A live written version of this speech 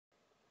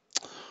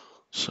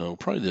So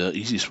probably the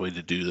easiest way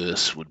to do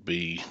this would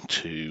be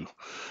to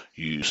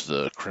use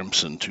the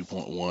Crimson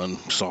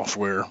 2.1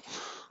 software.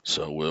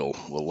 So we'll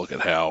look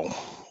at how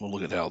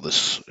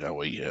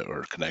we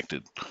are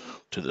connected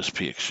to this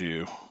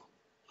PXU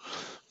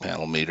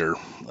panel meter.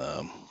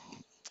 Um,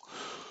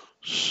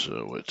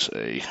 so it's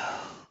a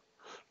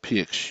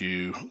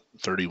PXU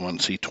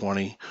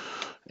 31C20,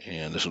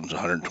 and this one's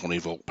 120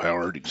 volt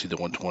powered. You can see the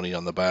 120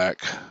 on the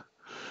back,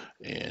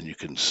 and you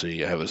can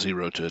see I have a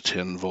 0 to a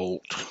 10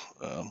 volt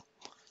um,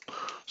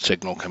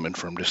 signal coming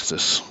from just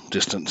this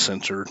distance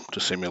sensor to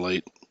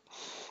simulate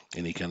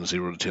any kind of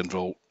 0 to 10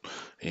 volt.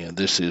 And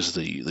these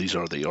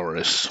are the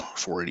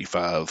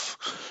RS485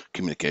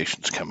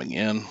 communications coming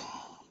in.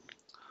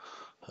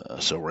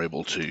 So we're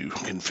able to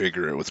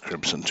configure it with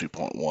Crimson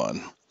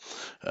 2.1.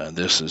 And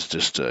this is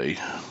just a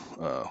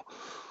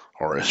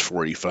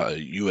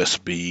RS485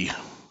 USB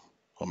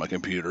on my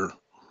computer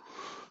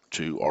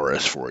to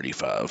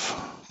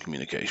RS485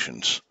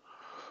 communications.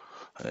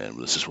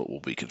 And this is what we'll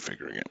be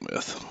configuring it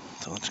with.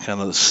 So that's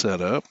kind of the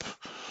setup.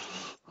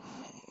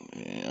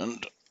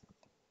 And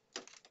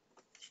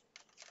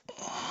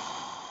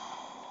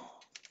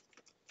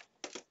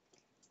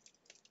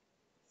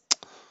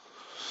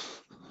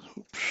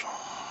oops,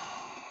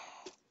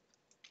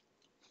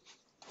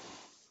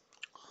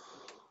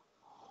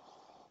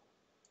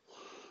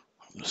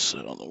 just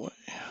set on the way.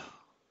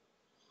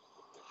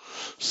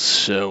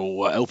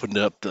 So I opened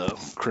up the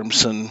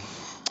Crimson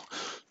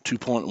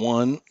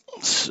 2.1.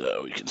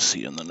 So you can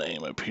see in the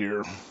name up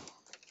here,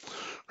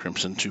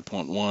 Crimson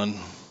 2.1.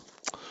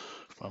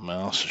 My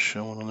mouse is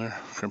showing on there,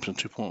 Crimson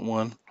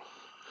 2.1.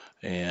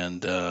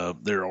 And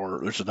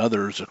there's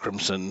a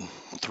Crimson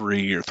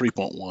 3 or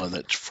 3.1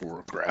 that's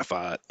for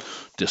graphite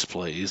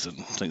displays and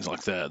things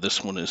like that.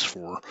 This one is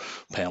for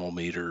panel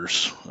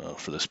meters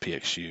for this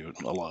PXU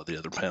and a lot of the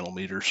other panel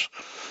meters.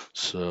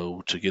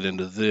 So to get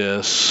into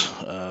this,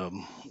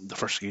 the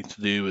first thing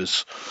to do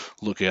is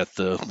look at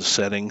the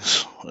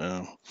settings.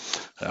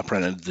 I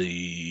printed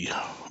the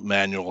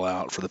manual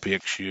out for the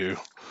PXU,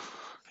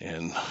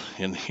 and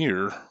in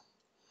here,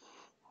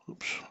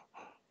 oops,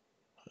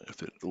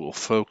 if it will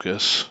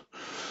focus,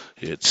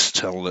 it's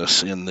telling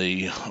us in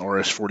the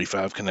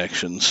RS45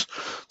 connections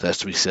that has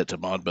to be set to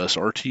Modbus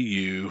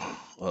RTU,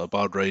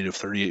 baud rate of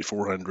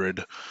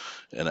 38400,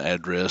 and an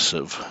address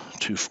of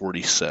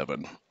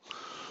 247.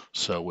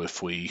 So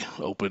if we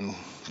open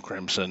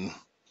Crimson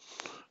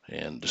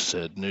and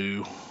said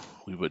new,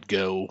 we would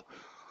go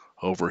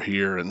over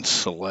here and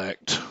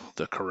select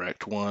the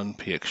correct one,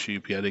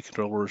 PXU PID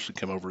controllers, and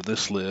come over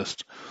this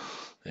list.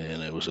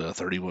 And it was a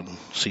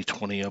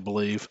 31C20, I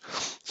believe.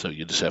 So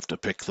you just have to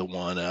pick the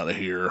one out of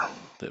here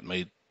that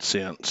made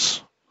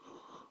sense.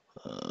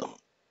 That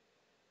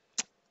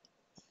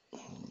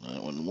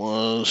one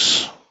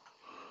was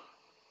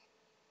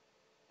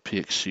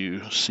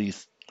PXU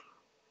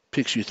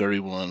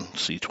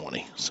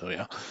 31C20. So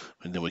yeah,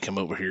 and then we come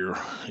over here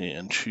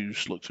and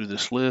look through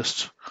this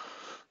list.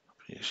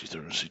 PXU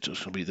 31C20 is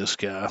going to be this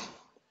guy.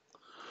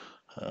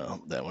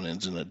 That one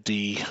ends in a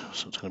D,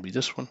 so it's going to be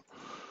this one.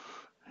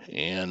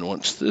 And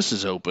once this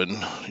is open,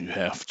 you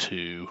have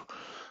to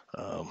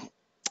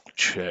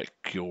check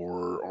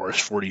your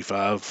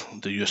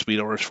RS45, the USB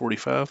to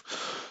RS45.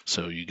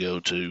 So you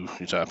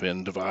type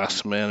in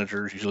device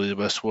manager, usually the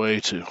best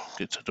way to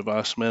get to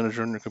device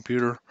manager on your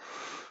computer.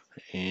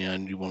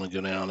 And you want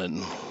to go down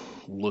and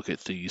look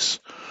at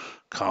these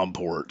COM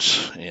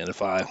ports. And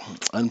if I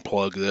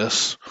unplug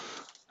this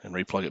and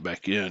replug it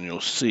back in,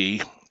 you'll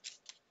see,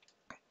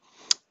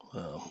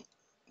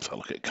 if I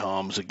look at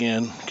comms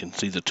again, you can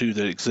see the two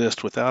that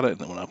exist without it. And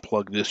then when I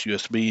plug this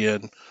USB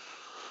in,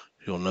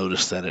 you'll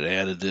notice that it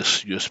added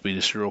this USB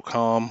to serial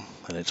COM,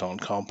 and it's on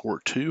COM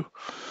port 2.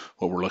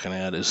 What we're looking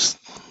at is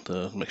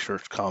make sure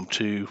it's COM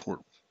 2,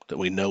 that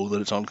we know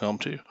that it's on COM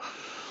 2.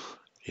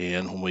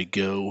 And when we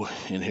go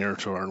in here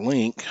to our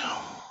link,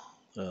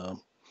 our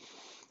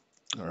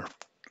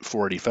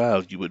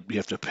 485, you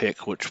have to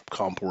pick which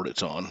COM port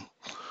it's on.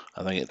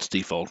 I think it's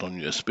default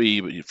on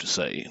USB, but you have to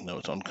say, no,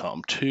 it's on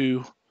COM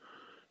 2.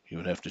 You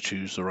would have to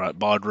choose the right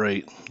baud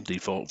rate.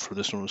 Default for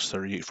this one was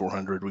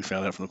 38400. We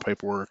found out from the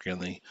paperwork,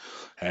 and the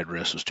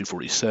address was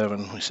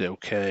 247. We say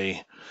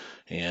OK,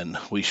 and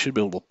we should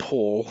be able to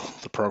pull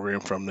the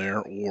program from there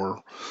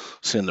or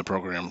send the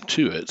program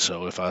to it.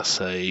 So if I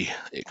say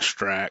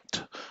extract,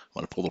 I'm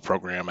going to pull the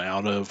program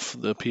out of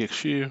the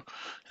PXU.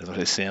 If I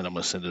say send, I'm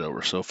going to send it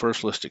over. So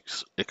first, let's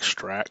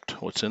extract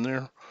what's in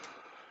there,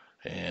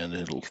 and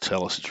it'll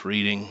tell us it's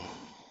reading.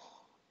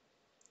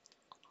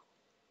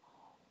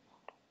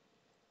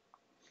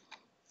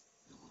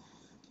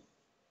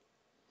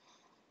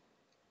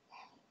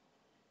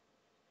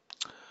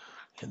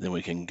 And then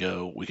we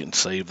can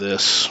save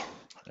this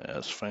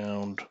as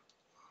found.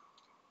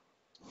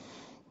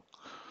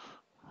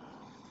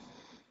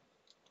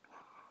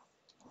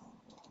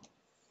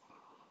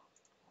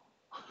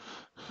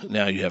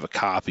 Now you have a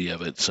copy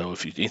of it, so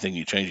if anything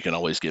you change, you can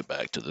always get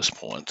back to this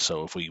point.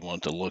 So if we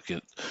want to look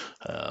at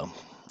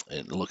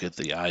and look at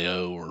the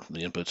I/O or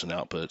the inputs and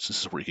outputs.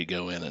 This is where you could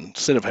go in and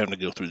instead of having to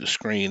go through the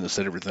screen and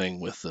set everything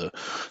with the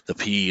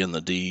P and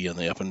the D and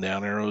the up and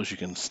down arrows, you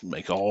can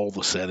make all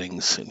the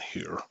settings in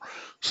here.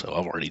 So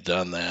I've already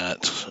done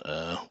that.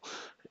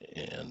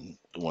 And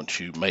once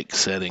you make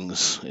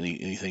settings,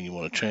 anything you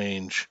want to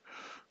change,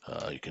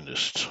 you can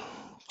just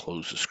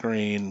close the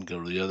screen,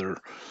 go to the other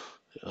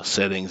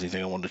settings.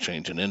 Anything I wanted to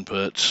change in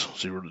inputs,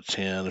 0 to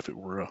 10. If it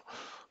were a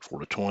 4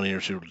 to 20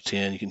 or 0 to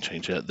 10, you can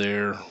change that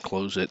there,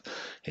 close it.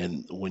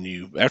 And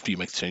when after you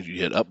make the change, you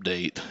hit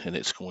update, and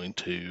it's going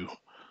to,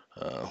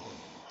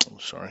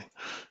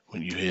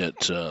 when you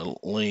hit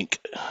link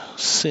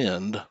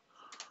send,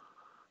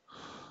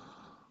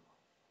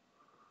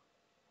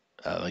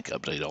 I think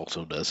update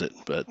also does it,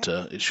 but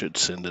it should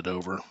send it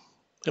over.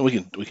 And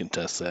we can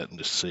test that and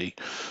just see.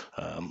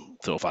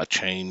 So if I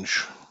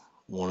change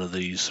one of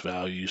these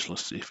values,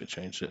 let's see if it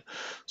changed it.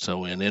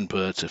 So in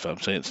inputs, if I'm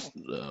saying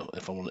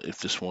if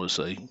this was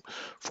a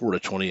 4 to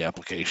 20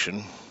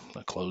 application,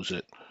 I close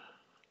it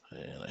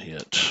and I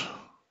hit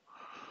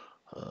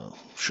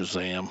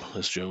Shazam,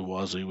 as Joe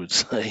Wazzy would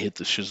say, hit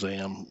the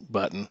Shazam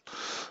button.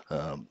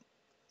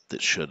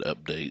 That should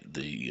update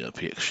the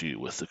PXU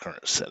with the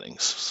current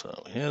settings.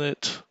 So hit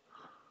it,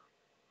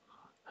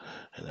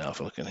 and now if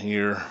I look in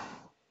here,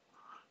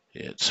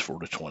 it's 4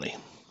 to 20.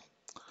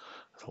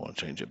 If I want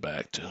to change it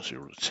back to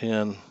 0 to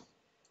 10,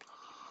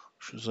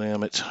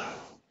 Shazam it.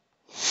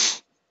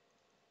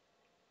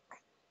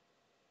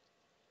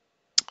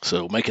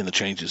 So making the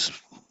changes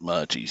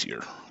much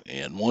easier.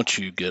 And once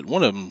you get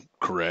one of them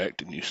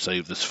correct and you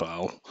save this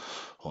file,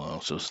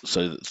 so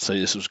say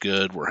this was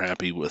good, we're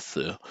happy with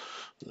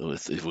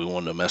if we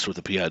want to mess with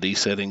the PID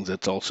settings,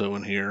 that's also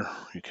in here.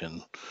 You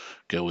can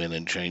go in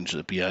and change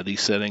the PID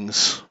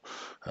settings.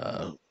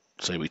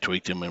 Say we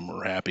tweaked them and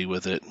we're happy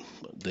with it,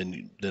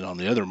 then on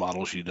the other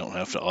models you don't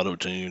have to auto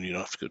tune, you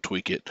don't have to go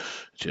tweak it.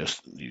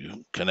 Just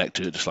you connect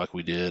to it just like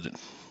we did.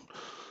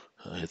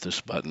 Hit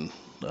this button,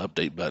 the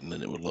update button,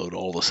 and it would load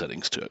all the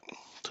settings to it.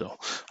 So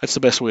that's the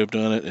best way of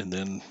doing it, and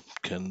then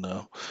can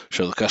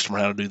show the customer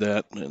how to do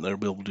that, and they'll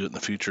be able to do it in the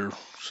future.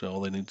 So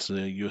all they need is a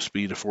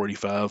USB to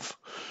 485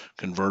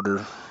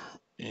 converter,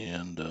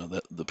 and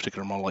that the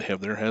particular model I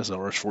have there has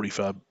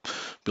RS-45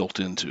 built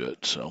into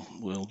it. So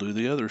we'll do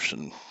the others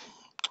and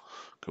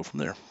go from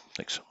there.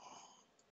 Thanks.